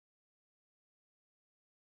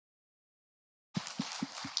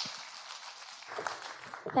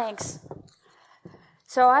Thanks.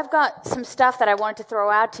 So I've got some stuff that I wanted to throw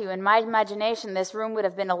out to you. In my imagination, this room would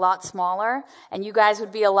have been a lot smaller, and you guys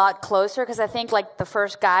would be a lot closer, because I think like the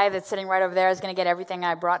first guy that's sitting right over there is going to get everything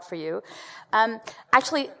I brought for you.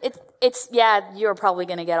 Actually, yeah, you're probably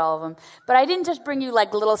going to get all of them. But I didn't just bring you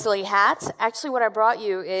like little silly hats. Actually, what I brought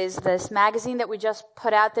you is this magazine that we just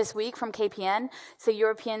put out this week from KPN. It's the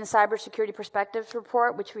European Cybersecurity Perspectives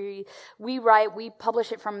Report, which we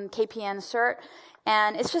publish it from KPN CERT.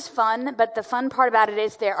 And it's just fun, but the fun part about it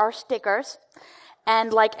is there are stickers.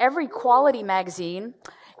 And like every quality magazine,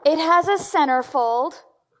 it has a centerfold.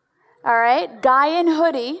 All right? Guy in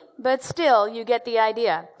hoodie, but still, you get the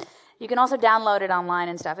idea. You can also download it online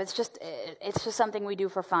and stuff. It's just something we do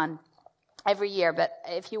for fun every year. But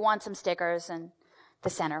if you want some stickers and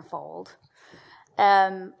the centerfold,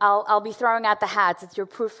 I'll be throwing out the hats. It's your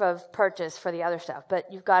proof of purchase for the other stuff. But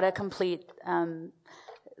you've got to complete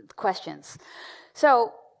questions.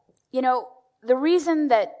 So, you know, the reason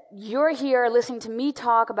that you're here listening to me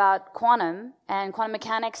talk about quantum and quantum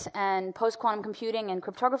mechanics and post-quantum computing and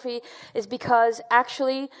cryptography is because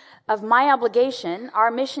actually of my obligation,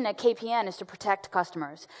 our mission at KPN is to protect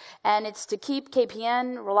customers. And it's to keep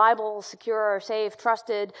KPN reliable, secure, safe,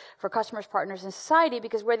 trusted for customers, partners, and society,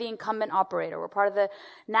 because we're the incumbent operator. We're part of the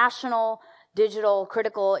national digital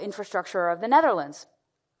critical infrastructure of the Netherlands.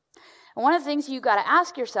 And one of the things you got to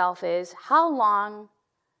ask yourself is, how long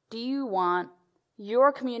do you want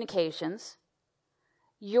your communications,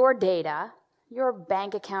 your data, your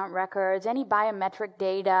bank account records, any biometric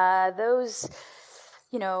data, those,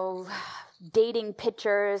 you know, dating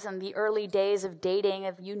pictures and the early days of dating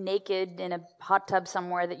of you naked in a hot tub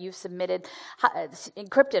somewhere that you've submitted,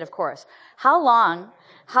 encrypted, of course. How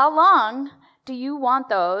long do you want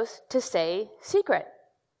those to stay secret?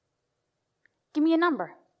 Give me a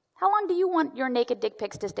number. How long do you want your naked dick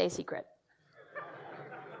pics to stay secret?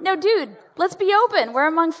 No, dude, let's be open. We're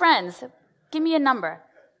among friends. Give me a number.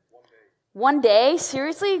 1 day?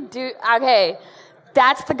 Seriously? Okay,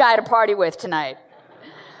 that's the guy to party with tonight.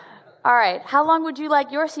 All right, how long would you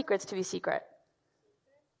like your secrets to be secret?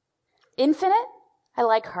 Infinite? I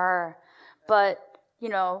like her. But, you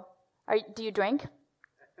know, do you drink?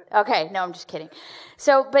 Okay, no, I'm just kidding.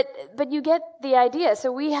 So, but you get the idea.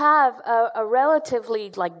 So we have a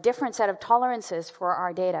relatively like different set of tolerances for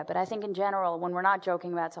our data. But I think in general, when we're not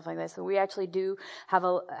joking about stuff like this, so we actually do have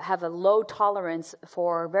a low tolerance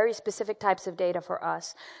for very specific types of data for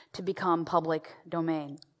us to become public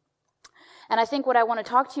domain. And I think what I want to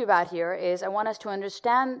talk to you about here is I want us to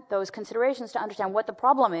understand those considerations, to understand what the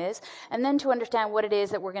problem is, and then to understand what it is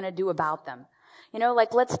that we're going to do about them. You know,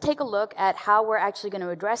 like, let's take a look at how we're actually going to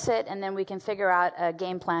address it, and then we can figure out a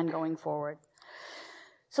game plan going forward.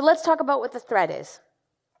 So let's talk about what the threat is.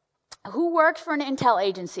 Who works for an intel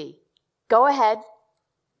agency? Go ahead.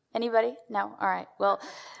 Anybody? No? All right. Well,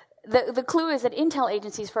 the clue is that intel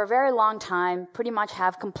agencies for a very long time pretty much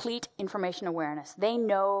have complete information awareness. They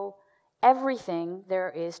know everything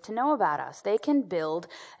there is to know about us. They can build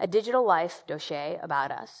a digital life dossier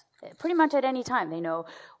about us pretty much at any time. They know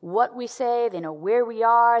what we say, they know where we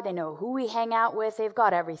are, they know who we hang out with, they've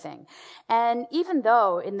got everything. And even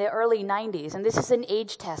though in the early 90s, and this is an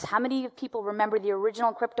age test, how many people remember the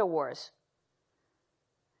original crypto wars?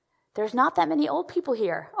 There's not that many old people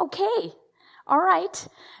here. Okay. All right.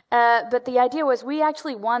 But the idea was we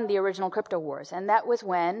actually won the original crypto wars. And that was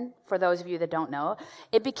when, for those of you that don't know,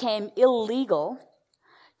 it became illegal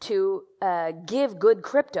to give good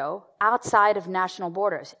crypto outside of national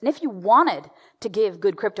borders. And if you wanted to give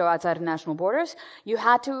good crypto outside of national borders, you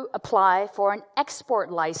had to apply for an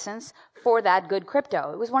export license for that good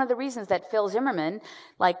crypto. It was one of the reasons that Phil Zimmerman,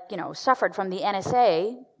 suffered from the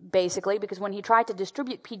NSA, basically, because when he tried to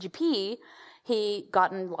distribute PGP, he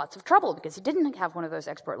got in lots of trouble because he didn't have one of those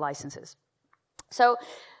export licenses. So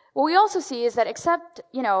what we also see is that except,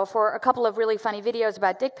 for a couple of really funny videos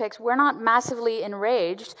about dick pics, we're not massively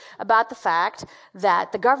enraged about the fact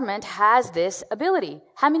that the government has this ability.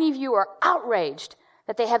 How many of you are outraged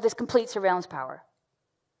that they have this complete surveillance power?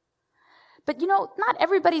 But, not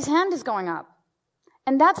everybody's hand is going up.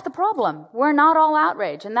 And that's the problem. We're not all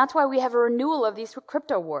outraged, and that's why we have a renewal of these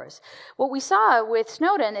crypto wars. What we saw with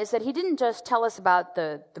Snowden is that he didn't just tell us about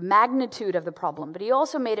the magnitude of the problem, but he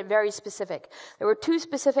also made it very specific. There were two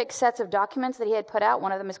specific sets of documents that he had put out.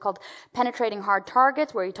 One of them is called Penetrating Hard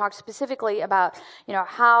Targets, where he talked specifically about,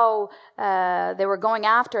 how they were going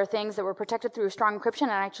after things that were protected through strong encryption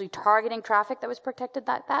and actually targeting traffic that was protected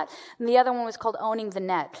like that. And the other one was called Owning the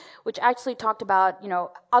Net, which actually talked about,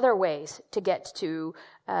 other ways to get to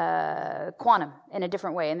quantum in a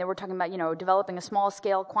different way. And they were talking about, developing a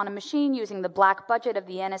small-scale quantum machine using the black budget of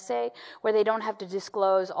the NSA, where they don't have to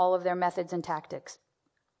disclose all of their methods and tactics.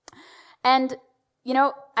 And,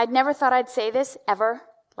 I'd never thought I'd say this ever,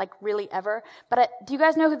 like really ever, but do you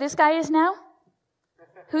guys know who this guy is now?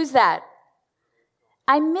 Who's that?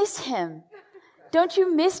 I miss him. Don't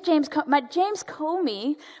you miss James Comey? James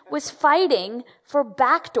Comey was fighting for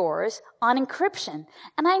backdoors on encryption.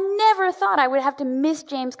 And I never thought I would have to miss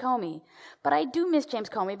James Comey. But I do miss James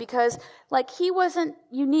Comey because, he wasn't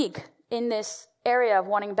unique in this area of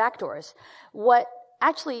wanting backdoors.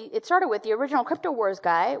 Actually, it started with the original Crypto Wars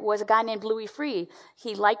guy was a guy named Louis Freeh.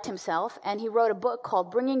 He liked himself, and he wrote a book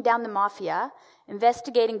called Bringing Down the Mafia,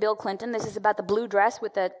 Investigating Bill Clinton. This is about the blue dress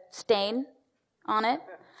with the stain on it.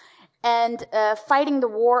 And fighting the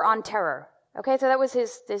war on terror. Okay, so that was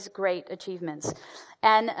his great achievements.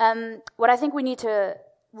 And what I think we need to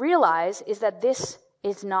realize is that this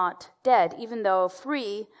is not dead, even though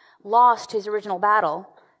Freeh lost his original battle,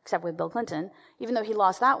 except with Bill Clinton, even though he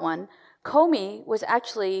lost that one, Comey was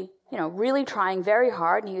actually, really trying very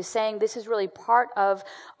hard, and he was saying this is really part of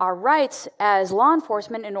our rights as law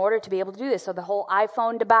enforcement in order to be able to do this. So the whole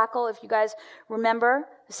iPhone debacle, if you guys remember,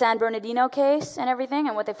 the San Bernardino case and everything,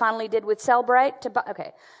 and what they finally did with Cellbrite.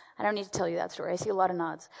 Okay, I don't need to tell you that story. I see a lot of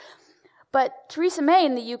nods. But Theresa May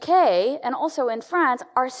in the UK and also in France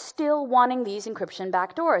are still wanting these encryption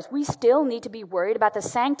backdoors. We still need to be worried about the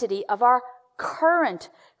sanctity of our current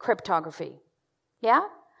cryptography. Yeah?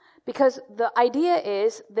 Because the idea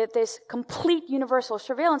is that this complete universal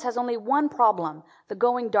surveillance has only one problem, the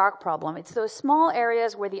going dark problem. It's those small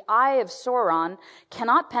areas where the eye of Sauron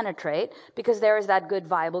cannot penetrate because there is that good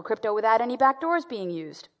viable crypto without any backdoors being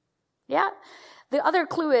used. Yeah? The other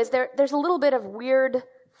clue is there's a little bit of weird,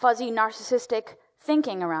 fuzzy, narcissistic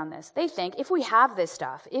thinking around this. They think if we have this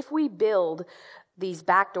stuff, if we build these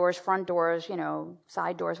back doors, front doors,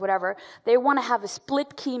 side doors, whatever, they want to have a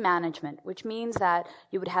split key management, which means that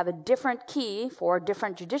you would have a different key for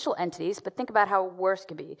different judicial entities, but think about how worse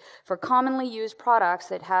could be. For commonly used products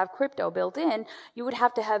that have crypto built in, you would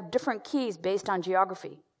have to have different keys based on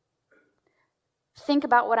geography. Think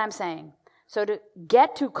about what I'm saying. So to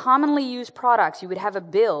get to commonly used products, you would have a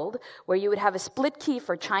build where you would have a split key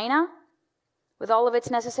for China, with all of its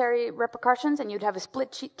necessary repercussions, and you'd have a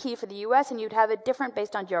split key for the US, and you'd have it different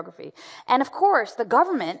based on geography. And of course, the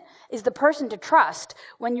government is the person to trust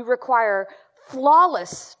when you require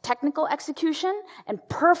flawless technical execution and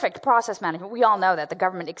perfect process management. We all know that the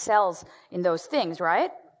government excels in those things, right?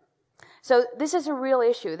 So this is a real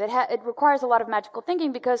issue. It requires a lot of magical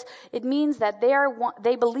thinking because it means that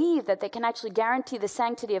they believe that they can actually guarantee the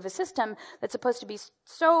sanctity of a system that's supposed to be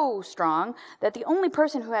so strong that the only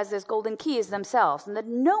person who has this golden key is themselves, and that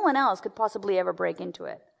no one else could possibly ever break into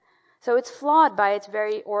it. So it's flawed by its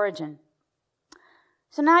very origin.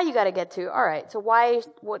 So now you got to get to, all right, so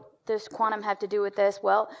what does quantum have to do with this?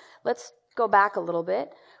 Well, let's go back a little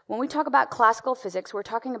bit. When we talk about classical physics, we're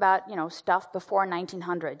talking about, stuff before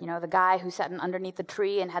 1900. The guy who sat underneath the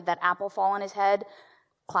tree and had that apple fall on his head.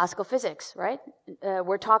 Classical physics, right?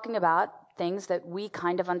 We're talking about things that we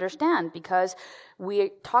kind of understand because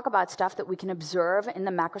we talk about stuff that we can observe in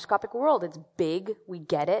the macroscopic world. It's big, we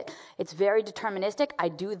get it. It's very deterministic. I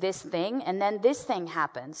do this thing, and then this thing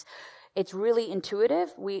happens. It's really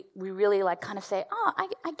intuitive. We really kind of say,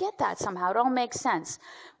 I get that somehow. It all makes sense.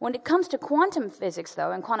 When it comes to quantum physics,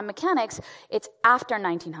 though, and quantum mechanics, it's after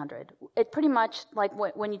 1900. It pretty much,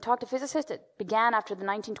 when you talk to physicists, it began after the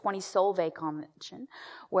 1920 Solvay Convention,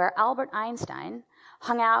 where Albert Einstein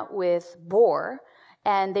hung out with Bohr,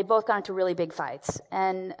 and they both got into really big fights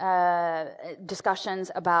and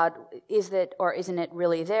discussions about is it or isn't it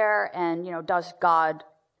really there, and, does God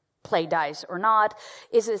play dice or not?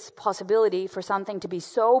 Is this possibility for something to be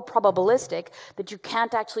so probabilistic that you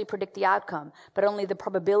can't actually predict the outcome, but only the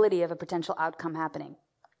probability of a potential outcome happening?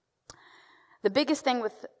 The biggest thing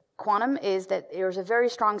with quantum is that there's a very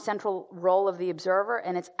strong central role of the observer,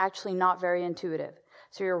 and it's actually not very intuitive.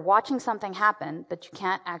 So you're watching something happen, but you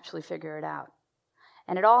can't actually figure it out.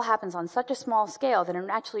 And it all happens on such a small scale that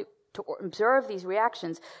to observe these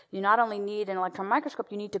reactions, you not only need an electron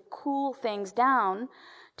microscope, you need to cool things down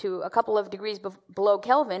to a couple of degrees below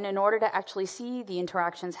Kelvin in order to actually see the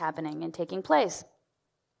interactions happening and taking place.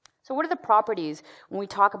 So what are the properties when we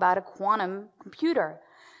talk about a quantum computer?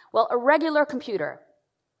 Well, a regular computer,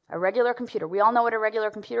 we all know what a regular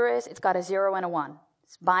computer is. It's got a 0 and a 1.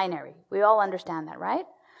 It's binary. We all understand that, right?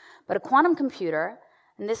 But a quantum computer,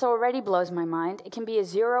 and this already blows my mind, it can be a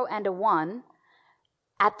 0 and a 1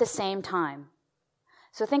 at the same time.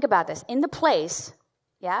 So think about this. In the place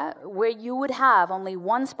yeah, where you would have only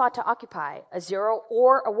one spot to occupy, a 0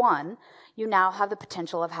 or a 1, you now have the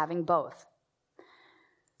potential of having both.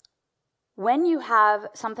 When you have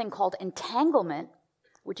something called entanglement,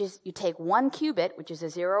 which is you take one qubit, which is a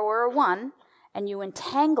 0 or a 1, and you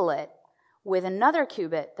entangle it with another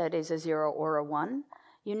qubit that is a 0 or a 1,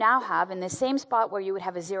 you now have, in the same spot where you would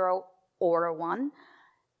have a 0 or a 1,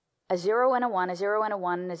 a 0 and a 1, a 0 and a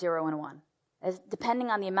 1, and a 0 and a 1. As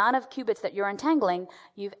depending on the amount of qubits that you're entangling,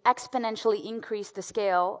 you've exponentially increased the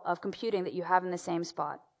scale of computing that you have in the same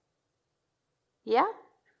spot. Yeah?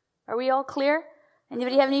 Are we all clear?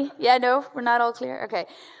 Anybody have any? Yeah, no? We're not all clear? Okay.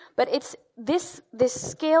 But it's this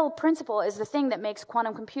scale principle is the thing that makes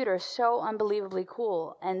quantum computers so unbelievably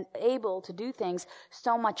cool and able to do things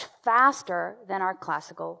so much faster than our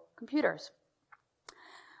classical computers.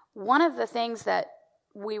 One of the things that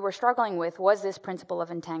we were struggling with was this principle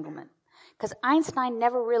of entanglement. Because Einstein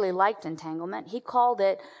never really liked entanglement. He called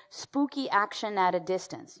it spooky action at a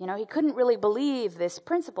distance. You know, he couldn't really believe this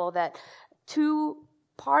principle that two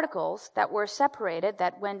particles that were separated,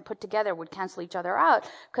 that when put together would cancel each other out,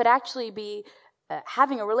 could actually be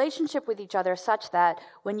having a relationship with each other such that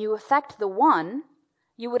when you affect the one,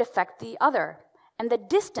 you would affect the other. And the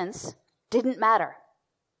distance didn't matter.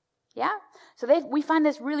 Yeah? So we find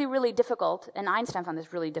this really, really difficult, and Einstein found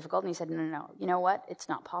this really difficult, and he said, no, you know what? It's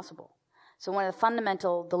not possible. So one of the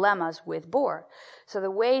fundamental dilemmas with Bohr. So the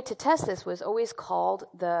way to test this was always called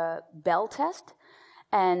the Bell test.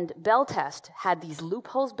 And Bell test had these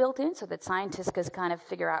loopholes built in so that scientists could kind of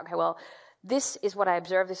figure out, okay, well, this is what I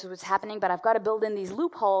observed, this is what's happening, but I've got to build in these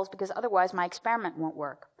loopholes because otherwise my experiment won't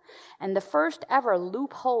work. And the first ever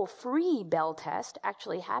loophole-free Bell test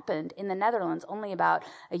actually happened in the Netherlands only about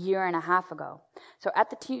a year and a half ago. So at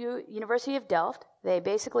the University of Delft, they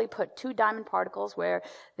basically put two diamond particles where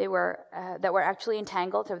they were that were actually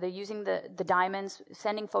entangled. So they're using the diamonds,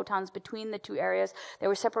 sending photons between the two areas. They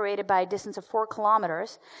were separated by a distance of 4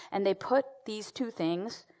 kilometers, and they put these two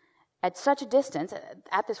things at such a distance,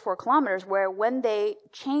 at this 4 kilometers, where when they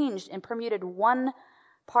changed and permuted one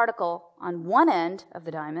particle on one end of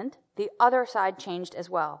the diamond, the other side changed as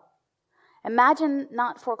well. Imagine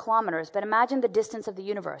not 4 kilometers, but imagine the distance of the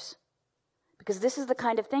universe. Because this is the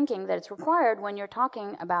kind of thinking that it's required when you're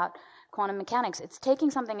talking about quantum mechanics. It's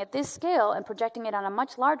taking something at this scale and projecting it on a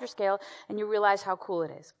much larger scale, and you realize how cool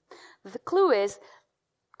it is. The clue is,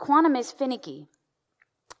 quantum is finicky.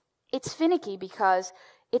 It's finicky because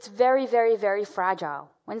it's very, very, very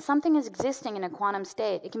fragile. When something is existing in a quantum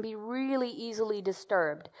state, it can be really easily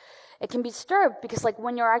disturbed. It can be disturbed because, like,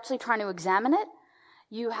 when you're actually trying to examine it,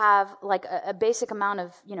 you have like a basic amount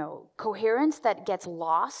of, coherence that gets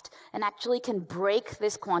lost and actually can break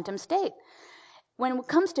this quantum state. When it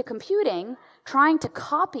comes to computing, trying to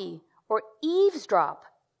copy or eavesdrop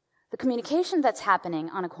the communication that's happening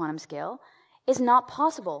on a quantum scale is not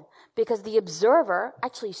possible because the observer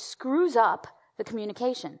actually screws up the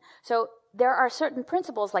communication. So there are certain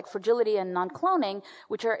principles like fragility and non-cloning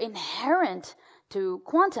which are inherent to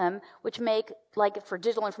quantum, which make, like for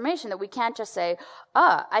digital information, that we can't just say,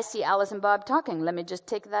 I see Alice and Bob talking, let me just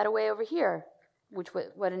take that away over here, which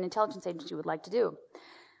what an intelligence agency would like to do.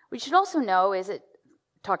 What you should also know is that,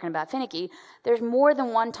 talking about finicky, there's more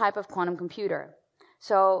than one type of quantum computer.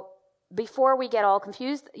 So before we get all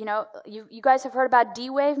confused, you guys have heard about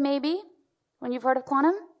D-Wave maybe, when you've heard of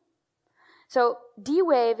quantum? So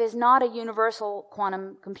D-Wave is not a universal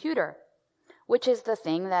quantum computer, which is the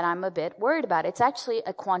thing that I'm a bit worried about. It's actually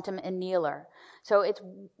a quantum annealer. So it's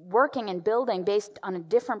working and building based on a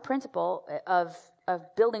different principle of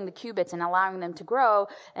building the qubits and allowing them to grow.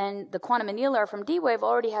 And the quantum annealer from D-Wave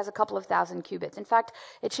already has a couple of thousand qubits. In fact,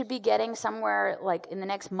 it should be getting somewhere like in the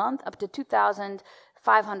next month up to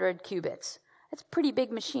 2,500 qubits. That's a pretty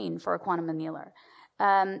big machine for a quantum annealer.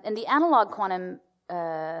 And the analog quantum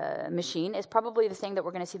machine is probably the thing that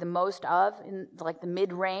we're going to see the most of in like the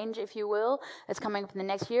mid-range, if you will, that's coming up in the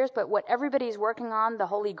next years. But what everybody's working on, the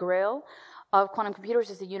holy grail of quantum computers,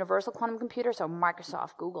 is the universal quantum computer. So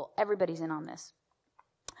Microsoft, Google, everybody's in on this.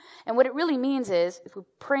 And what it really means is, if we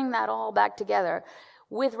bring that all back together,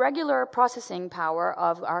 with regular processing power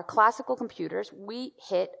of our classical computers, we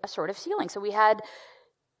hit a sort of ceiling. So we had,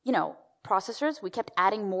 processors, we kept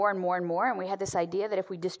adding more and more and more, and we had this idea that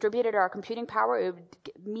if we distributed our computing power, it would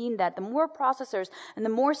mean that the more processors and the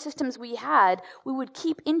more systems we had, we would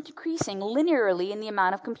keep increasing linearly in the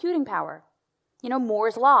amount of computing power.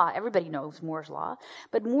 Moore's law, everybody knows Moore's law,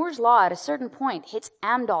 but Moore's law at a certain point hits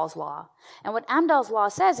Amdahl's law. And what Amdahl's law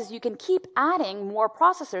says is you can keep adding more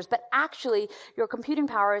processors, but actually your computing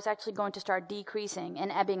power is actually going to start decreasing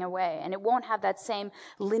and ebbing away, and it won't have that same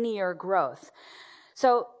linear growth.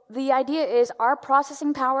 So the idea is our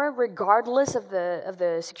processing power, regardless of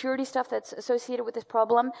the security stuff that's associated with this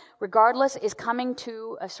problem, regardless, is coming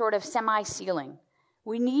to a sort of semi-ceiling.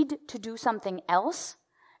 We need to do something else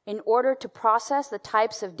in order to process the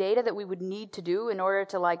types of data that we would need to do in order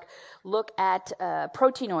to like look at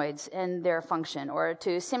proteinoids and their function, or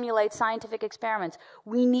to simulate scientific experiments.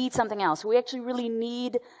 We need something else. We actually really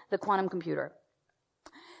need the quantum computer.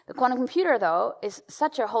 The quantum computer, though, is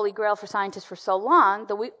such a holy grail for scientists for so long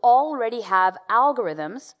that we already have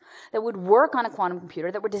algorithms that would work on a quantum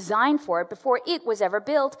computer that were designed for it before it was ever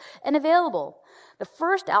built and available. The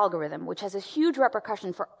first algorithm, which has a huge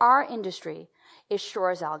repercussion for our industry, is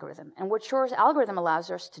Shor's algorithm. And what Shor's algorithm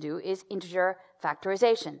allows us to do is integer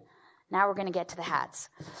factorization. Now we're going to get to the hats.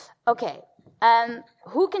 Okay,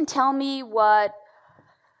 who can tell me what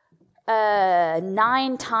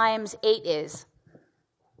 9 times 8 is?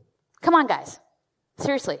 Come on, guys.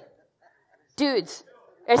 Seriously. Dudes.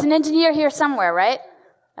 There's an engineer here somewhere, right?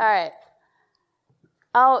 All right.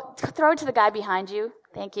 Oh, throw it to the guy behind you.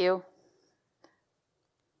 Thank you.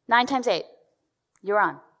 9 times 8. You're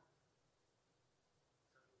on.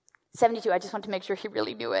 72. I just want to make sure he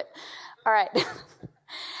really knew it. All right.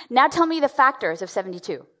 Now tell me the factors of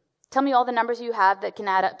 72. Tell me all the numbers you have that can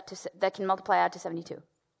add up to, that can multiply out to 72.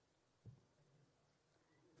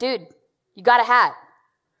 Dude, you got a hat.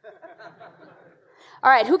 All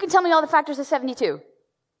right, who can tell me all the factors of 72? All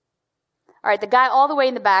right, the guy all the way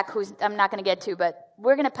in the back, who's I'm not going to get to, but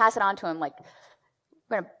we're going to pass it on to him. Like,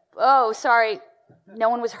 oh, sorry, no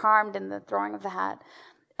one was harmed in the throwing of the hat.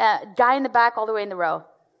 Guy in the back, all the way in the row.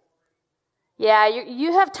 Yeah,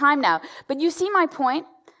 you have time now. But you see my point?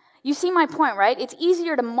 You see my point, right? It's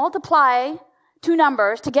easier to multiply 2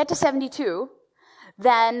 numbers to get to 72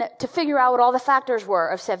 than to figure out what all the factors were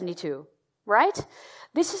of 72, right?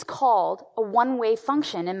 This is called a one-way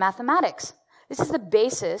function in mathematics. This is the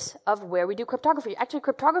basis of where we do cryptography. Actually,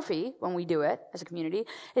 cryptography, when we do it as a community,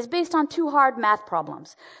 is based on 2 hard math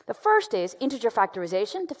problems. The first is integer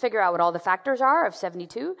factorization, to figure out what all the factors are of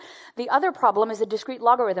 72. The other problem is the discrete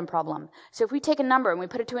logarithm problem. So if we take a number and we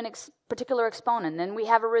put it to a particular exponent, then we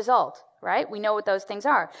have a result, right? We know what those things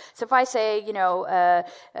are. So if I say, 4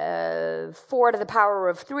 to the power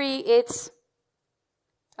of 3, it's...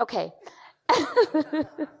 Okay.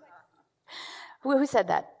 Who said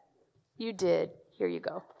that? You did. Here you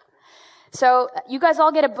go. So you guys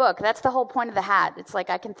all get a book. That's the whole point of the hat. It's like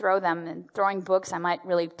I can throw them, and throwing books, I might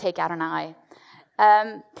really take out an eye.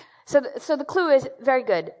 So the clue is very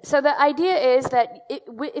good. So the idea is that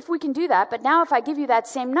if we can do that, but now if I give you that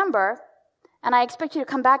same number, and I expect you to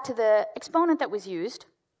come back to the exponent that was used,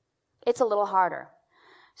 it's a little harder.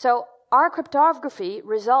 So our cryptography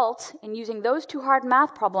results in using those 2 hard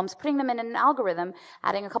math problems, putting them in an algorithm,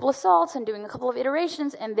 adding a couple of salts and doing a couple of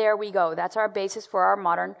iterations, and there we go. That's our basis for our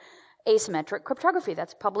modern asymmetric cryptography.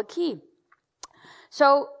 That's public key.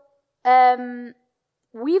 So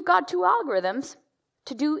we've got 2 algorithms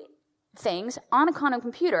to do things on a quantum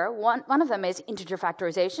computer. One of them is integer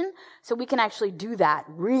factorization, so we can actually do that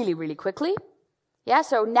really, really quickly. Yeah,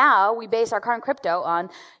 so now we base our current crypto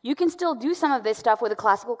on, you can still do some of this stuff with a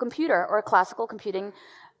classical computer or classical computing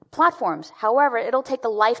platforms. However, it'll take the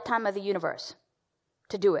lifetime of the universe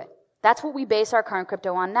to do it. That's what we base our current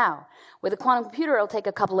crypto on now. With a quantum computer, it'll take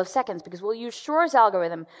a couple of seconds because we'll use Shor's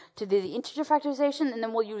algorithm to do the integer factorization, and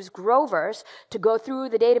then we'll use Grover's to go through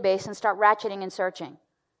the database and start ratcheting and searching,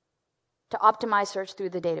 to optimize search through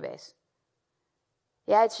the database.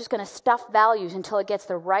 Yeah, it's just going to stuff values until it gets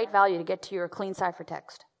the right value to get to your clean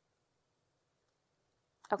ciphertext.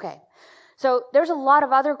 Okay, so there's a lot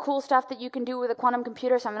of other cool stuff that you can do with a quantum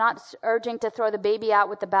computer, so I'm not urging to throw the baby out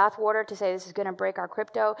with the bathwater to say this is going to break our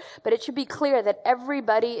crypto, but it should be clear that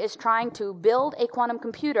everybody is trying to build a quantum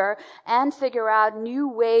computer and figure out new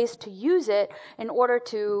ways to use it in order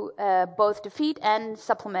to both defeat and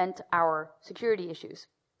supplement our security issues.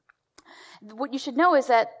 What you should know is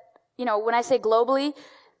that, when I say globally,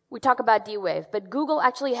 we talk about D-Wave, but Google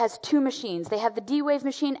actually has 2 machines. They have the D-Wave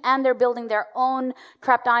machine, and they're building their own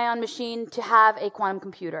trapped ion machine to have a quantum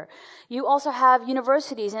computer. You also have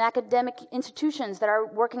universities and academic institutions that are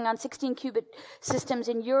working on 16-qubit systems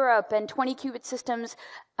in Europe and 20-qubit systems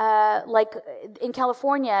like in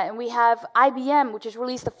California. And we have IBM, which has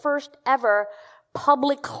released the first ever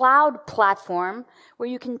public cloud platform where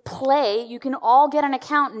you can all get an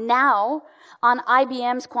account now on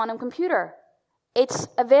IBM's quantum computer. It's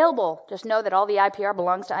available. Just know that all the IPR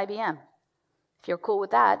belongs to IBM. If you're cool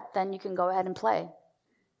with that, then you can go ahead and play.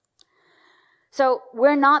 So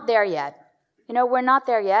we're not there yet. You know, we're not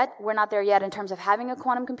there yet. We're not there yet in terms of having a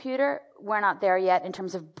quantum computer. We're not there yet in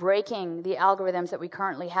terms of breaking the algorithms that we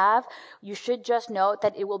currently have. You should just note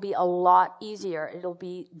that it will be a lot easier. It'll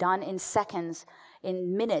be done in seconds,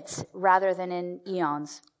 in minutes, rather than in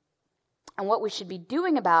eons. And what we should be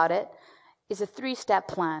doing about it is a 3-step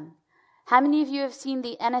plan. How many of you have seen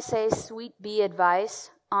the NSA Suite B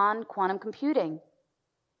advice on quantum computing?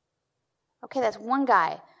 Okay, that's one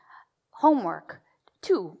guy. Homework,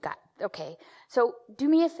 2 guys. Okay, so do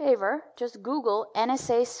me a favor, just Google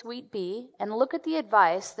NSA Suite B and look at the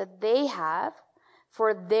advice that they have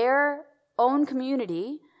for their own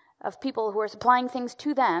community of people who are supplying things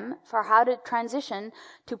to them for how to transition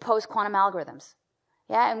to post-quantum algorithms.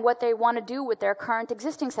 Yeah, and what they want to do with their current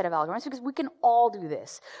existing set of algorithms, because we can all do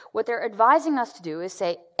this. What they're advising us to do is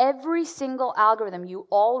say every single algorithm you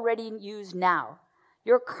already use now,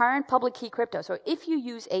 your current public key crypto. So if you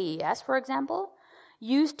use AES, for example,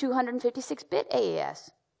 use 256-bit AES.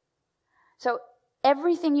 So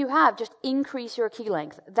everything you have, just increase your key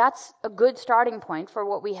length. That's a good starting point for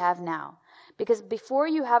what we have now. Because before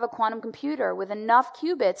you have a quantum computer with enough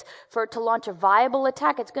qubits for it to launch a viable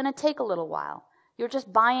attack, it's going to take a little while. You're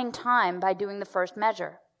just buying time by doing the first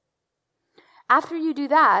measure. After you do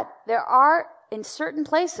that, there are, in certain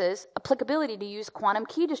places, applicability to use quantum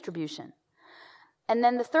key distribution. And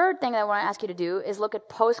then the third thing that I want to ask you to do is look at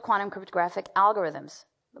post-quantum cryptographic algorithms.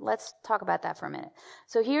 Let's talk about that for a minute.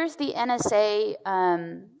 So here's the NSA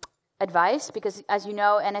advice, because as you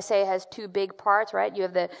know, NSA has 2 big parts, right? You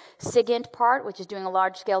have the SIGINT part, which is doing a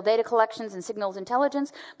large-scale data collections and signals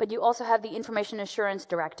intelligence, but you also have the Information Assurance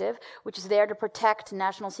Directive, which is there to protect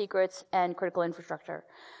national secrets and critical infrastructure.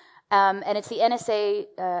 And it's the NSA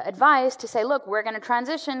advice to say, look, we're going to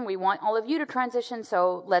transition. We want all of you to transition,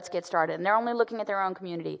 so let's get started. And they're only looking at their own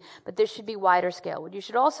community, but this should be wider scale. What you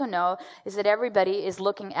should also know is that everybody is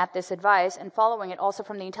looking at this advice and following it also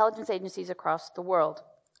from the intelligence agencies across the world.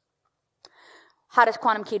 How does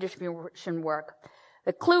quantum key distribution work?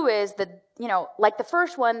 The clue is that, you know, like the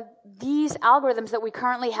first one, these algorithms that we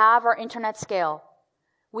currently have are internet scale.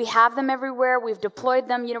 We have them everywhere. We've deployed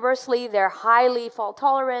them universally. They're highly fault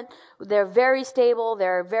tolerant. They're very stable.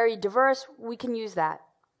 They're very diverse. We can use that.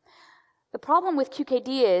 The problem with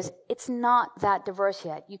QKD is it's not that diverse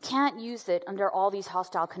yet. You can't use it under all these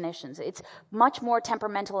hostile conditions. It's much more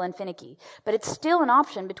temperamental and finicky, but it's still an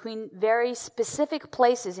option between very specific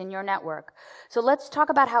places in your network. So let's talk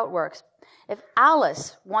about how it works. If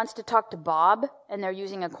Alice wants to talk to Bob, and they're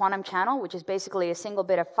using a quantum channel, which is basically a single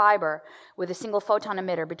bit of fiber with a single photon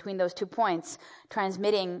emitter between those 2 points,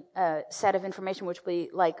 transmitting a set of information which will be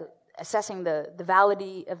like assessing the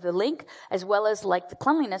validity of the link, as well as like the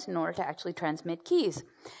cleanliness in order to actually transmit keys.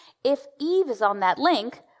 If Eve is on that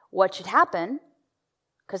link, what should happen?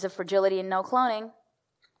 Because of fragility and no cloning.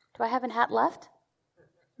 Do I have a hat left?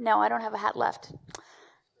 No, I don't have a hat left.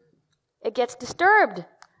 It gets disturbed.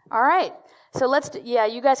 All right. So yeah,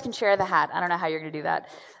 you guys can share the hat. I don't know how you're going to do that.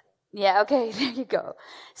 Yeah, okay, there you go.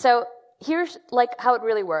 So here's like how it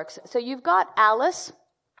really works. So you've got Alice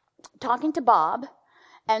talking to Bob,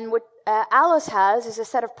 and what Alice has is a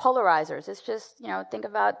set of polarizers. It's just, you know, think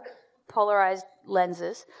about polarized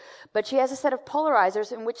lenses. But she has a set of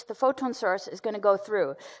polarizers in which the photon source is going to go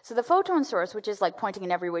through. So the photon source, which is like pointing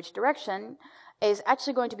in every which direction, is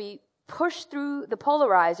actually going to be push through the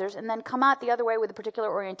polarizers and then come out the other way with a particular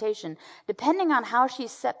orientation. Depending on how she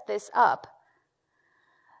set this up,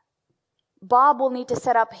 Bob will need to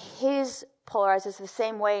set up his polarizers the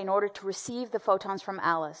same way in order to receive the photons from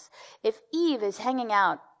Alice. If Eve is hanging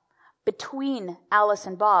out between Alice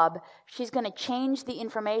and Bob, she's going to change the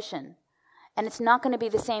information, and it's not going to be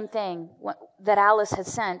the same thing that Alice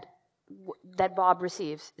has sent that Bob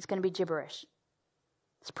receives. It's going to be gibberish.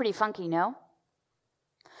 It's pretty funky, no?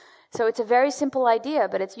 So it's a very simple idea,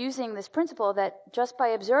 but it's using this principle that just by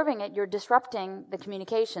observing it, you're disrupting the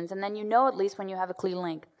communications, and then you know at least when you have a clean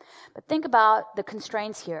link. But think about the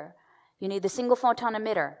constraints here. You need the single photon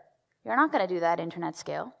emitter. You're not going to do that internet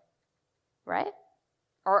scale, right?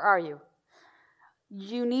 Or are you?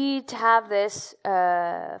 You need to have this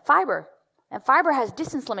fiber. And fiber has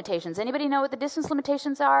distance limitations. Anybody know what the distance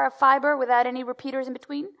limitations are of fiber without any repeaters in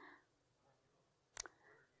between?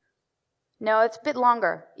 No, it's a bit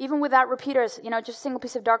longer. Even without repeaters, you know, just a single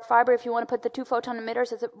piece of dark fiber, if you want to put the 2 photon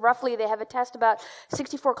emitters, it's roughly, they have a test about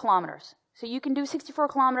 64 kilometers. So you can do 64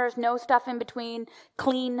 kilometers, no stuff in between,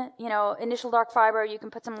 clean, you know, initial dark fiber, you can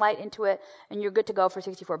put some light into it, and you're good to go for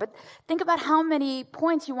 64. But think about how many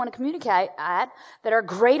points you want to communicate at that are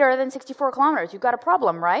greater than 64 kilometers. You've got a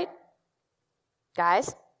problem, right?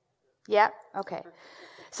 Guys? Yeah? Okay.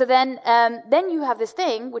 So then you have this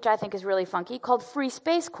thing, which I think is really funky, called free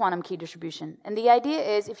space quantum key distribution. And the idea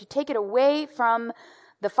is if you take it away from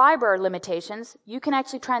the fiber limitations, you can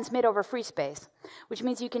actually transmit over free space, which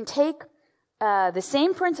means you can take the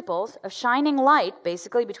same principles of shining light,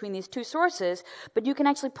 basically, between these two sources, but you can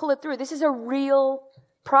actually pull it through. This is a real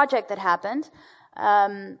project that happened.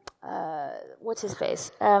 What's his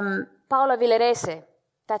face? Paolo Villarese.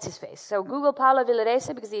 That's his face. So Google Paolo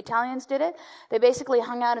Villarese, because the Italians did it. They basically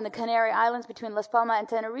hung out in the Canary Islands between Las Palmas and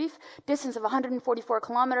Tenerife, distance of 144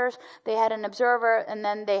 kilometers. They had an observer, and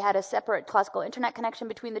then they had a separate classical internet connection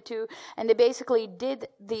between the two, and they basically did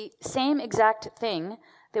the same exact thing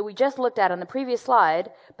that we just looked at on the previous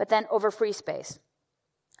slide, but then over free space.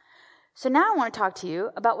 So now I want to talk to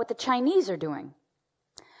you about what the Chinese are doing.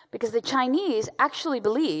 Because the Chinese actually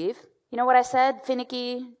believe, you know what I said,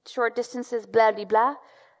 finicky, short distances, blah, blah, blah?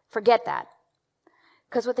 Forget that.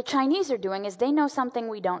 Because what the Chinese are doing is they know something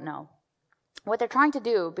we don't know. What they're trying to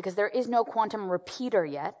do, because there is no quantum repeater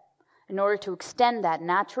yet, in order to extend that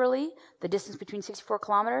naturally, the distance between 64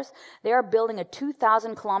 kilometers, they are building a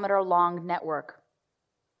 2,000 kilometer long network.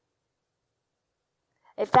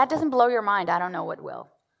 If that doesn't blow your mind, I don't know what will.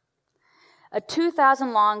 A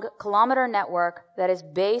 2,000 long kilometer network that is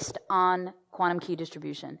based on quantum key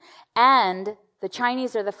distribution. And the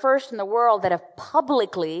Chinese are the first in the world that have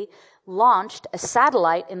publicly launched a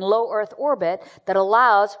satellite in low Earth orbit that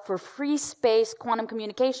allows for free space quantum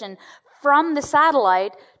communication from the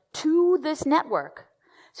satellite to this network.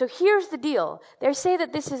 So here's the deal. They say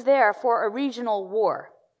that this is there for a regional war.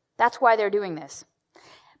 That's why they're doing this.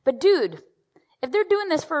 But dude, if they're doing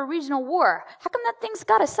this for a regional war, how come that thing's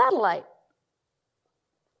got a satellite?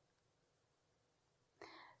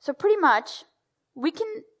 So pretty much, we can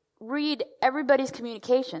read everybody's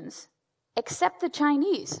communications except the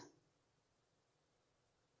Chinese.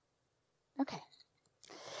 Okay.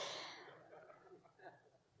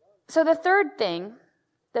 So the third thing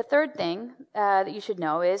that you should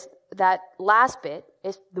know is that last bit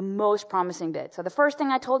is the most promising bit. So the first thing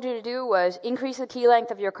I told you to do was increase the key length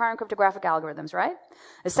of your current cryptographic algorithms, right?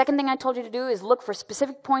 The second thing I told you to do is look for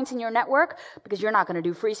specific points in your network, because you're not going to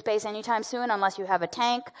do free space anytime soon unless you have a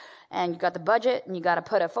tank and you got the budget and you got to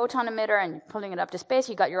put a photon emitter and you're pulling it up to space.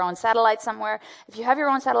 You got your own satellite somewhere. If you have your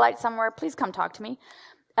own satellite somewhere, please come talk to me.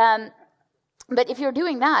 But if you're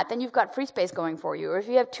doing that, then you've got free space going for you. Or if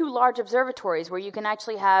you have two large observatories where you can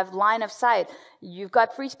actually have line of sight, you've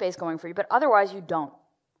got free space going for you. But otherwise, you don't.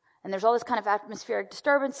 And there's all this kind of atmospheric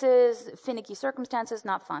disturbances, finicky circumstances,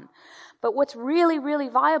 not fun. But what's really, really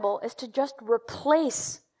viable is to just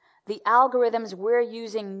replace the algorithms we're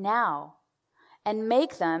using now and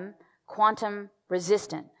make them quantum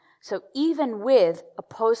resistant. So even with a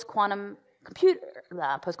post-quantum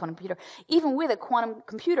computer, even with a quantum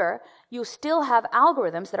computer, you still have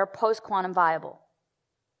algorithms that are post-quantum viable.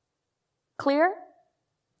 Clear?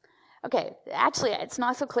 Okay, actually, it's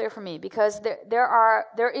not so clear for me, because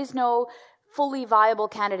there is no fully viable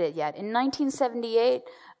candidate yet. In 1978,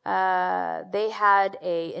 they had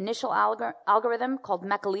an initial algorithm called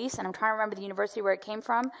Macalise, and I'm trying to remember the university where it came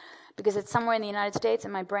from, because it's somewhere in the United States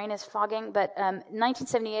and my brain is fogging. But in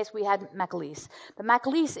 1978, we had Macalise. But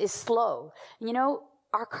Macalise is slow. You know,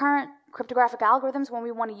 our current cryptographic algorithms, when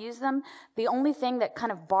we want to use them, the only thing that kind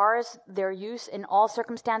of bars their use in all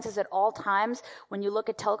circumstances at all times, when you look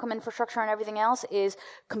at telecom infrastructure and everything else, is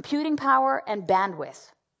computing power and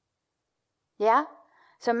bandwidth. Yeah?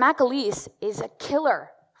 So Macalise is a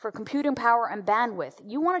killer for computing power and bandwidth.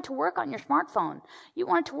 You want it to work on your smartphone. You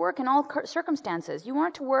want it to work in all circumstances. You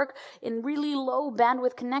want it to work in really low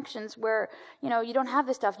bandwidth connections where, you don't have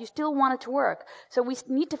this stuff. You still want it to work. So we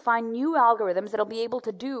need to find new algorithms that'll be able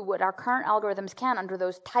to do what our current algorithms can under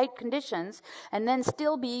those tight conditions, and then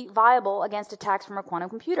still be viable against attacks from a quantum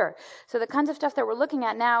computer. So the kinds of stuff that we're looking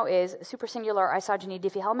at now is supersingular isogeny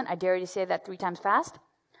Diffie-Hellman. I dare you to say that 3 times fast.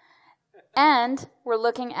 And we're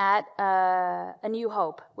looking at A New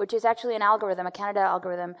Hope, which is actually an algorithm, a candidate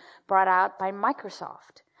algorithm brought out by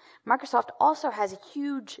Microsoft. Microsoft also has a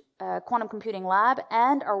huge quantum computing lab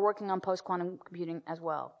and are working on post-quantum computing as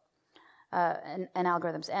well, and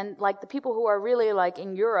algorithms. And like the people who are really like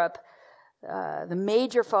in Europe, the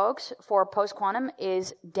major folks for post-quantum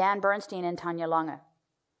is Dan Bernstein and Tanja Lange.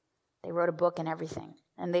 They wrote a book and everything.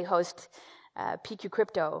 And they host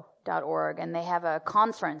pqcrypto.org, and they have a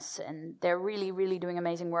conference, and they're really, really doing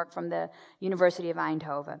amazing work from the University of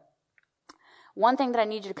Eindhoven. One thing that I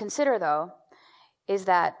need you to consider, though, is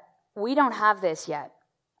that we don't have this yet.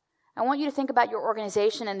 I want you to think about your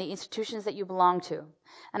organization and the institutions that you belong to.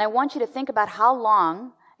 And I want you to think about how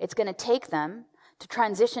long it's going to take them to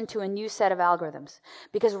transition to a new set of algorithms.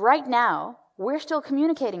 Because right now, we're still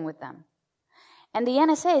communicating with them. And the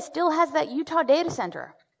NSA still has that Utah data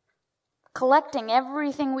center collecting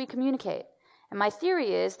everything we communicate. And my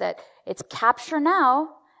theory is that it's capture now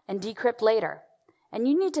and decrypt later. And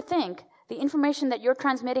you need to think the information that you're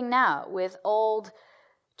transmitting now with old,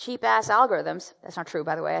 cheap-ass algorithms, that's not true,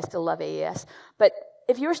 by the way, I still love AES, but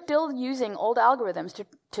if you're still using old algorithms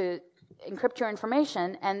to encrypt your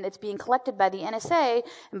information and it's being collected by the NSA,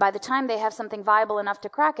 and by the time they have something viable enough to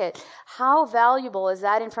crack it, how valuable is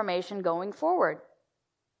that information going forward?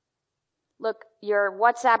 Look, your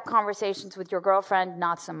WhatsApp conversations with your girlfriend,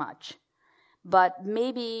 not so much. But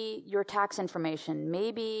maybe your tax information,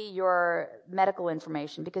 maybe your medical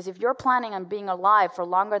information, because if you're planning on being alive for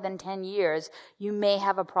longer than 10 years, you may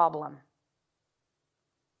have a problem.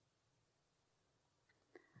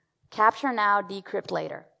 Capture now, decrypt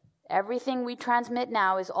later. Everything we transmit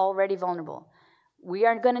now is already vulnerable. We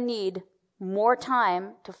are going to need more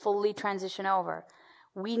time to fully transition over.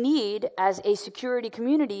 We need, as a security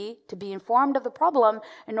community, to be informed of the problem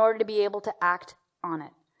in order to be able to act on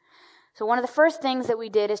it. So one of the first things that we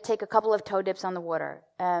did is take a couple of toe dips on the water.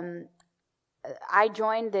 I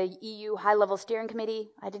joined the EU High-Level Steering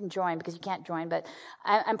Committee. I didn't join because you can't join, but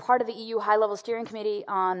I'm part of the EU High-Level Steering Committee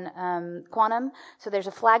on quantum. So there's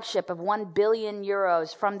a flagship of 1 billion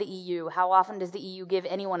euros from the EU. How often does the EU give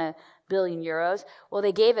anyone $1 billion? Well,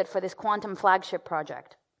 they gave it for this quantum flagship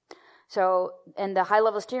project. So, and the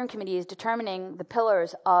High-Level Steering Committee is determining the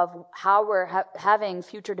pillars of how we're having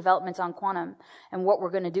future developments on quantum and what we're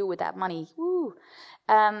going to do with that money. Woo!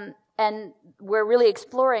 And we're really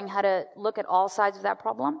exploring how to look at all sides of that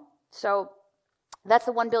problem. So that's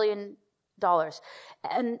the $1 billion.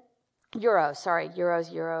 And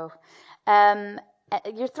euros.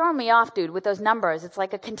 You're throwing me off, dude, with those numbers. It's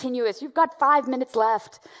like a continuous, you've got 5 minutes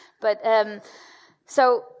left. But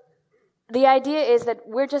so the idea is that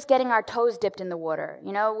we're just getting our toes dipped in the water.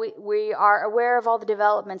 You know, we are aware of all the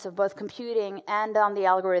developments of both computing and on the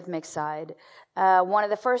algorithmic side. One of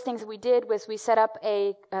the first things that we did was we set up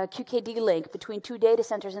a QKD link between 2 data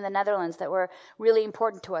centers in the Netherlands that were really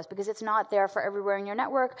important to us because it's not there for everywhere in your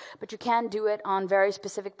network, but you can do it on very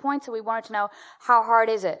specific points. So we wanted to know, how hard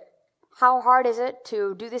is it? How hard is it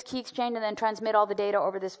to do this key exchange and then transmit all the data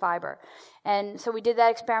over this fiber? And so we did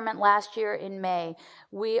that experiment last year in May.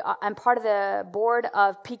 I'm part of the board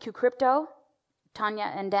of PQ Crypto,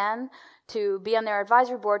 Tanya and Dan, to be on their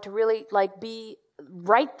advisory board to really be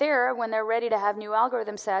right there when they're ready to have new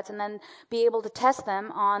algorithm sets and then be able to test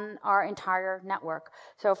them on our entire network.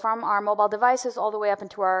 So from our mobile devices all the way up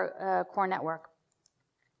into our core network.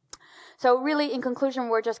 So really, in conclusion,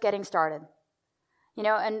 we're just getting started. You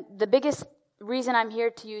know, and the biggest reason I'm here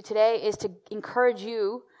to you today is to encourage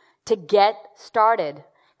you to get started.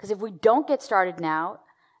 Because if we don't get started now,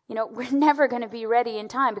 you know, we're never going to be ready in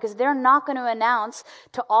time because they're not going to announce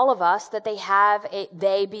to all of us that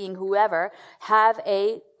they being whoever, have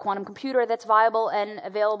a quantum computer that's viable and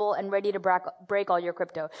available and ready to break all your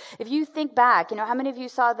crypto. If you think back, you know, how many of you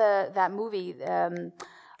saw that movie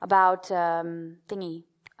about thingy?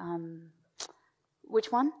 Which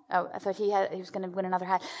one? Oh, I thought he was going to win another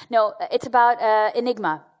hat. No, it's about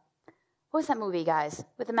Enigma. What was that movie, guys?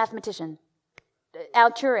 With the mathematician? Al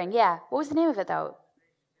Turing, yeah. What was the name of it, though?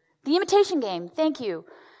 The Imitation Game. Thank you.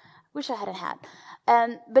 Wish I had a hat.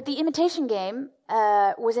 But The Imitation Game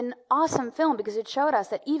was an awesome film because it showed us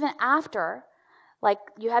that even after,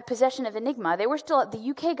 you had possession of Enigma,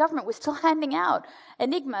 the UK government was still handing out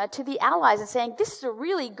Enigma to the allies and saying, this is a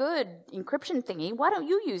really good encryption thingy. Why don't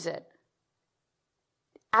you use it?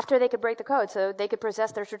 After they could break the code, so they could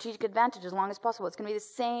possess their strategic advantage as long as possible. It's going to be the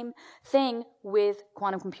same thing with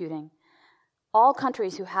quantum computing. All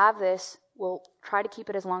countries who have this will try to keep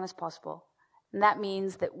it as long as possible. And that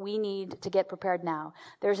means that we need to get prepared now.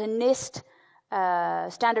 There's a NIST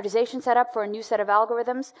standardization set up for a new set of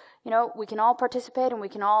algorithms. You know, we can all participate and we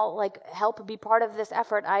can all help be part of this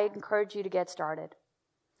effort. I encourage you to get started.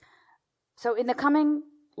 So in the coming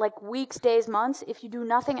weeks, days, months, if you do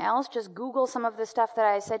nothing else, just Google some of the stuff that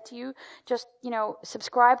I said to you. Just,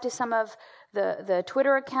 subscribe to some of the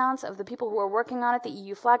Twitter accounts of the people who are working on it. The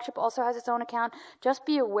EU flagship also has its own account. Just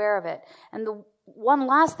be aware of it. And the one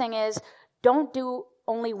last thing is, don't do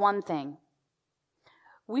only one thing.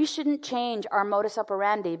 We shouldn't change our modus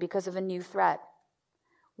operandi because of a new threat.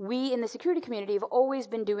 We in the security community have always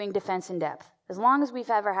been doing defense in depth. As long as we've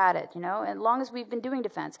ever had it, as long as we've been doing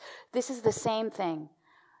defense. This is the same thing.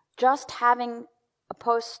 Just having a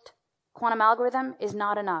post-quantum algorithm is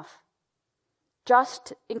not enough.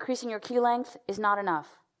 Just increasing your key length is not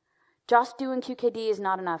enough. Just doing QKD is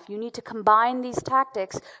not enough. You need to combine these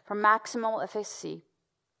tactics for maximal efficacy.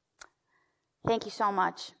 Thank you so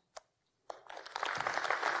much.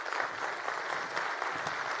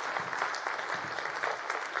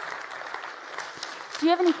 Do you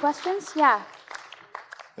have any questions? Yeah.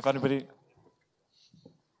 If anybody...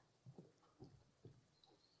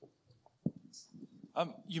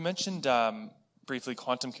 you mentioned briefly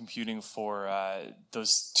quantum computing for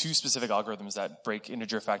those two specific algorithms that break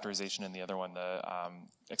integer factorization and the other one, the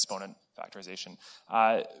exponent factorization.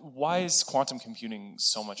 Why is quantum computing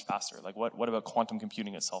so much faster? Like, what about quantum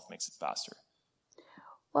computing itself makes it faster?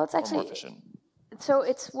 Well, it's actually... more efficient? So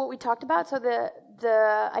it's what we talked about. So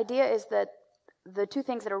the idea is that the two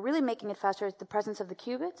things that are really making it faster is the presence of the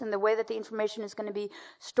qubits and the way that the information is going to be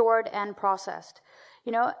stored and processed.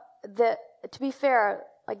 You know, to be fair,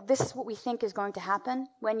 like this is what we think is going to happen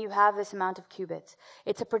when you have this amount of qubits.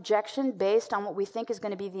 It's a projection based on what we think is going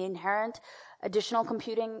to be the inherent additional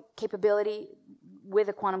computing capability with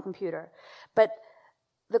a quantum computer. But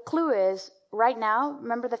the clue is, right now,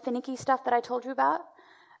 remember the finicky stuff that I told you about?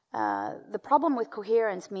 The problem with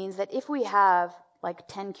coherence means that if we have like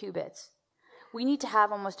 10 qubits, we need to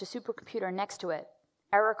have almost a supercomputer next to it,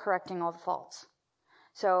 error correcting all the faults.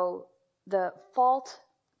 So the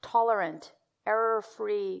fault-tolerant,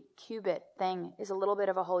 error-free qubit thing is a little bit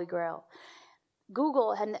of a holy grail.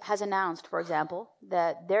 Google has announced, for example,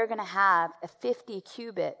 that they're going to have a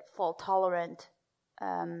 50-qubit fault-tolerant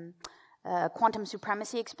quantum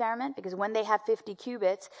supremacy experiment, because when they have 50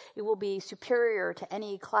 qubits, it will be superior to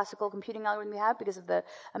any classical computing algorithm we have because of the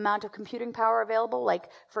amount of computing power available.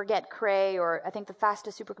 Like, forget Cray, or I think the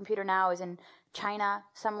fastest supercomputer now is in China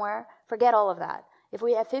somewhere. Forget all of that. If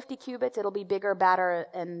we have 50 qubits, it'll be bigger, badder,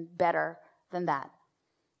 and better than that.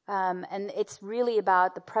 And it's really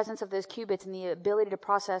about the presence of those qubits and the ability to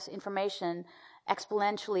process information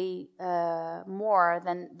exponentially more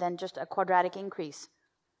than just a quadratic increase.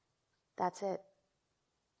 That's it.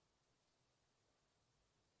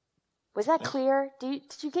 Was that clear? Did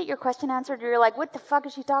you get your question answered? Or you're like, what the fuck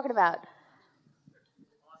is she talking about?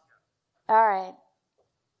 All right.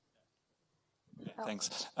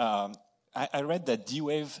 Thanks. I read that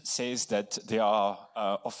D-Wave says that they are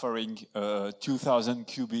offering a 2,000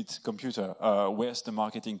 qubit computer. Where's the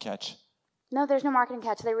marketing catch? No, there's no marketing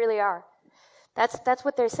catch. They really are. That's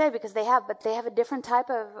what they say, because they have a different type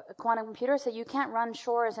of quantum computer, so you can't run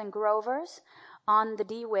Shors and Grovers on the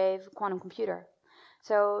D-Wave quantum computer.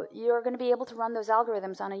 So you're going to be able to run those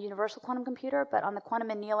algorithms on a universal quantum computer, but on the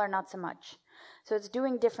quantum annealer, not so much. So it's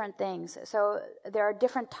doing different things. So there are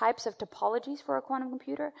different types of topologies for a quantum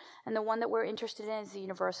computer, and the one that we're interested in is the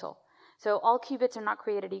universal. So all qubits are not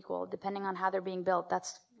created equal, depending on how they're being built.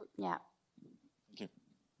 That's, yeah. Thank you.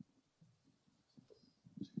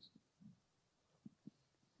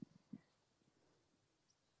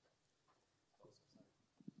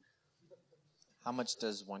 How much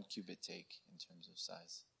does one qubit take in terms of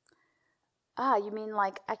size? You mean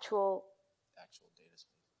like actual data space?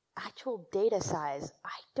 Actual data size? I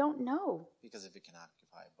don't know. Because if it can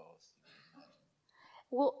occupy both, you can imagine.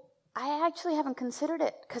 Well, I actually haven't considered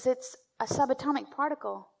it, because it's a subatomic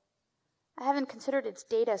particle. I haven't considered its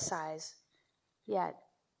data size yet.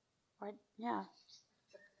 Or, yeah.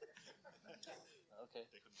 Okay.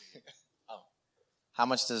 Oh. How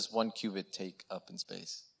much does one qubit take up in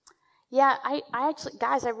space? Yeah, I actually,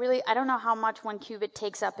 guys, I don't know how much one qubit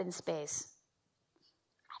takes up in space.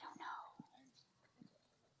 I don't know.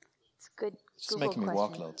 It's a good Just Google making me question.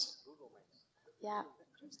 walk loads. Yeah.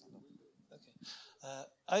 Okay.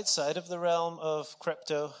 Outside of the realm of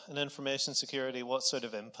crypto and information security, what sort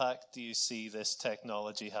of impact do you see this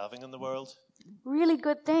technology having in the world? Really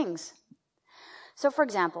good things. So, for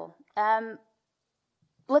example,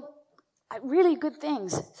 look, really good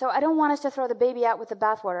things. So I don't want us to throw the baby out with the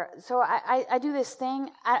bathwater. So I do this thing.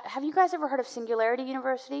 Have you guys ever heard of Singularity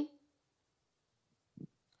University?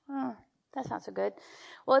 Oh, that's not so good.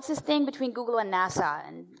 Well, it's this thing between Google and NASA,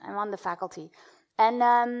 and I'm on the faculty. And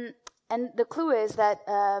the clue is that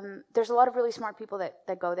there's a lot of really smart people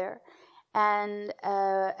that go there. And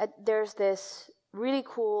there's this really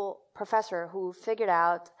cool professor who figured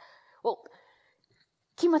out, well,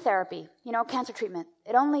 chemotherapy, cancer treatment,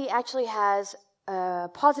 it only actually has a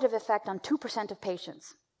positive effect on 2% of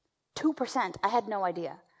patients. 2%. I had no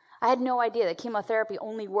idea. I had no idea that chemotherapy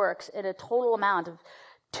only works in a total amount of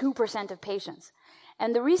 2% of patients.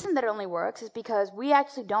 And the reason that it only works is because we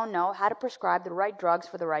actually don't know how to prescribe the right drugs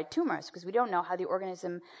for the right tumors, because we don't know how the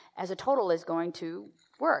organism as a total is going to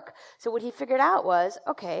work. So what he figured out was,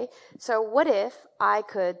 okay, so what if I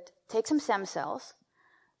could take some stem cells,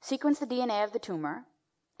 sequence the DNA of the tumor,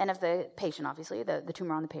 and of the patient, obviously, the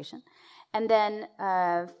tumor on the patient, and then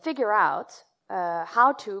figure out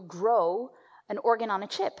how to grow an organ on a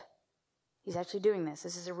chip. He's actually doing this.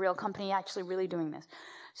 This is a real company actually really doing this.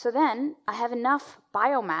 So then I have enough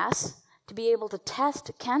biomass to be able to test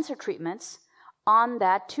cancer treatments on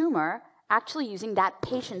that tumor, actually using that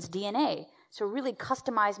patient's DNA. So really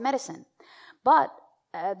customized medicine. But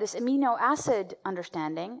this amino acid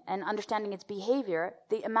understanding and understanding its behavior,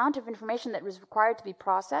 the amount of information that was required to be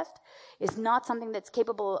processed is not something that's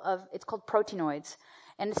capable of, it's called proteinoids,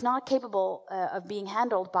 and it's not capable of being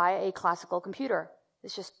handled by a classical computer.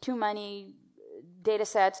 It's just too many data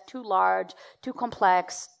sets, too large, too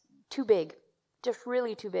complex, too big, just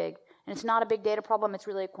really too big. And it's not a big data problem, it's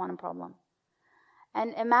really a quantum problem.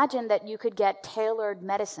 And imagine that you could get tailored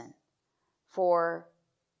medicine for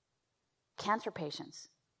cancer patients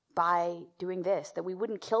by doing this, that we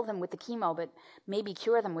wouldn't kill them with the chemo, but maybe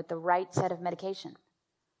cure them with the right set of medication.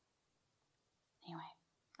 Anyway,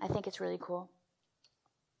 I think it's really cool.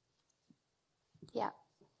 Yeah.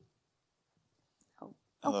 Oh.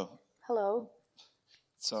 Hello. Oh, hello.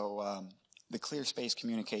 So the clear space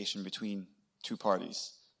communication between two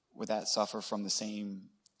parties, would that suffer from the same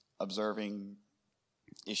observing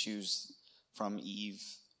issues from Eve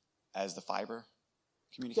as the fiber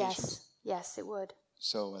communications? Yes, it would.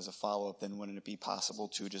 So as a follow-up, then wouldn't it be possible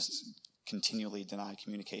to just continually deny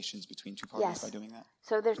communications between two parties by doing that?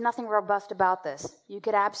 So there's nothing robust about this. You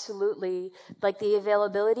could absolutely, like the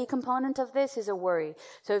availability component of this is a worry.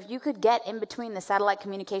 So if you could get in between the satellite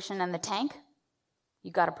communication and the tank,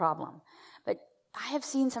 you got a problem. But I have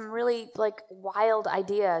seen some really wild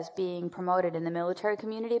ideas being promoted in the military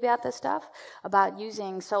community about this stuff, about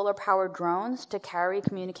using solar-powered drones to carry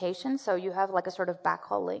communication. So you have like a sort of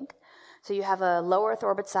backhaul link. So you have a low Earth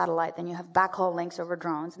orbit satellite, then you have backhaul links over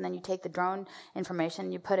drones, and then you take the drone information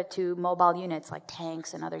and you put it to mobile units like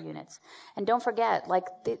tanks and other units. And don't forget,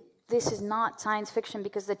 this is not science fiction,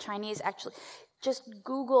 because the Chinese actually, just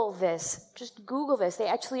Google this. They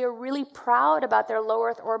actually are really proud about their low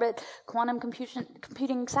Earth orbit quantum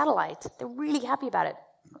computing satellites. They're really happy about it.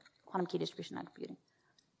 Quantum key distribution, not computing.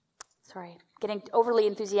 Sorry, getting overly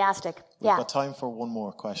enthusiastic. We've got time for one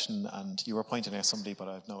more question, and you were pointing at somebody, but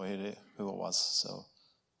I have no idea who it was. So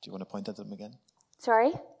do you want to point at them again?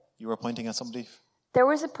 Sorry? You were pointing at somebody? There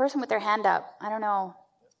was a person with their hand up. I don't know.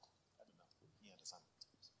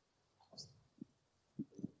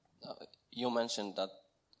 You mentioned that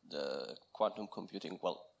the quantum computing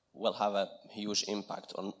will have a huge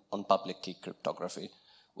impact on public key cryptography.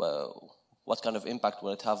 Well, what kind of impact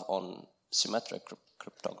will it have on symmetric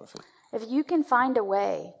cryptography? If you can find a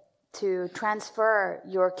way to transfer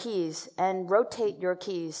your keys and rotate your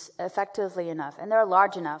keys effectively enough, and they're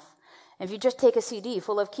large enough, if you just take a CD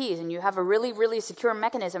full of keys and you have a really, really secure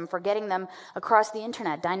mechanism for getting them across the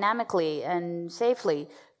internet dynamically and safely,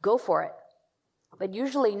 go for it. But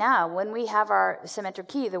usually now, when we have our symmetric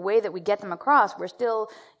key, the way that we get them across, we're still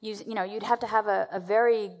using, you'd have to have a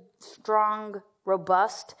very strong,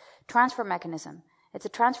 robust transfer mechanism. It's a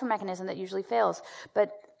transfer mechanism that usually fails.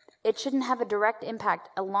 But it shouldn't have a direct impact.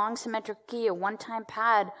 A long symmetric key, a one-time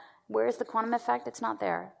pad, where's the quantum effect? It's not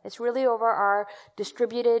there. It's really over our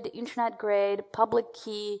distributed, internet-grade, public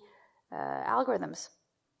key algorithms.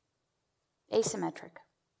 Asymmetric.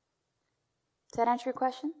 Does that answer your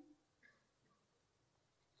question?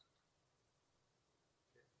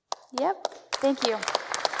 Yep. Thank you.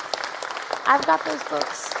 I've got those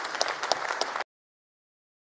books.